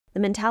The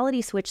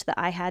mentality switch that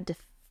I had to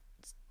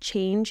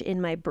change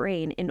in my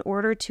brain in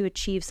order to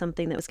achieve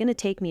something that was going to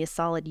take me a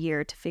solid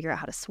year to figure out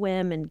how to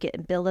swim and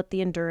build up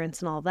the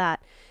endurance and all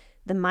that.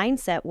 The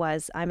mindset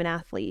was, I'm an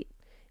athlete.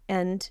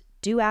 And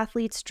do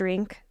athletes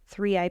drink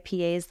 3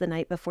 IPAs the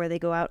night before they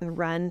go out and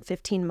run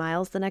 15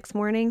 miles the next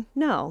morning?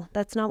 No,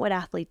 that's not what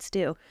athletes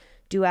do.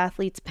 Do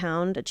athletes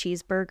pound a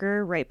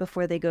cheeseburger right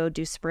before they go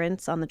do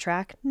sprints on the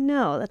track?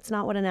 No, that's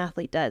not what an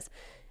athlete does.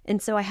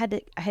 And so I had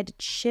to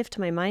shift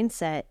my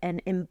mindset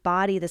and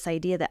embody this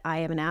idea that I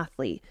am an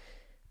athlete.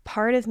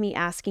 Part of me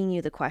asking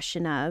you the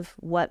question of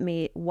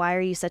why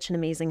are you such an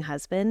amazing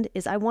husband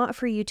is I want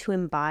for you to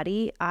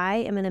embody, I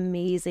am an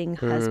amazing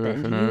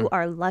husband. You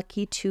are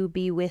lucky to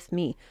be with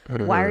me.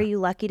 Why are you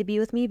lucky to be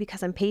with me?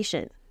 Because I'm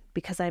patient,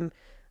 because I'm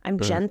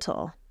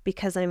gentle,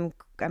 because I'm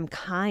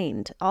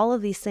kind, all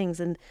of these things.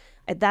 And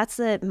that's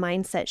the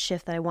mindset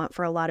shift that I want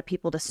for a lot of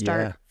people to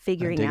start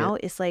figuring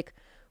out. It's like,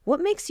 what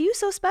makes you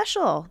so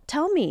special?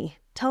 Tell me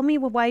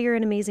why you're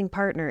an amazing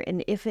partner.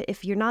 And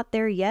if you're not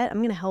there yet, I'm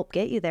going to help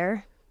get you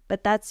there.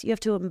 But you have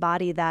to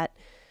embody that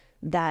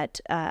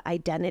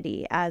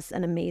identity as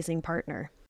an amazing partner.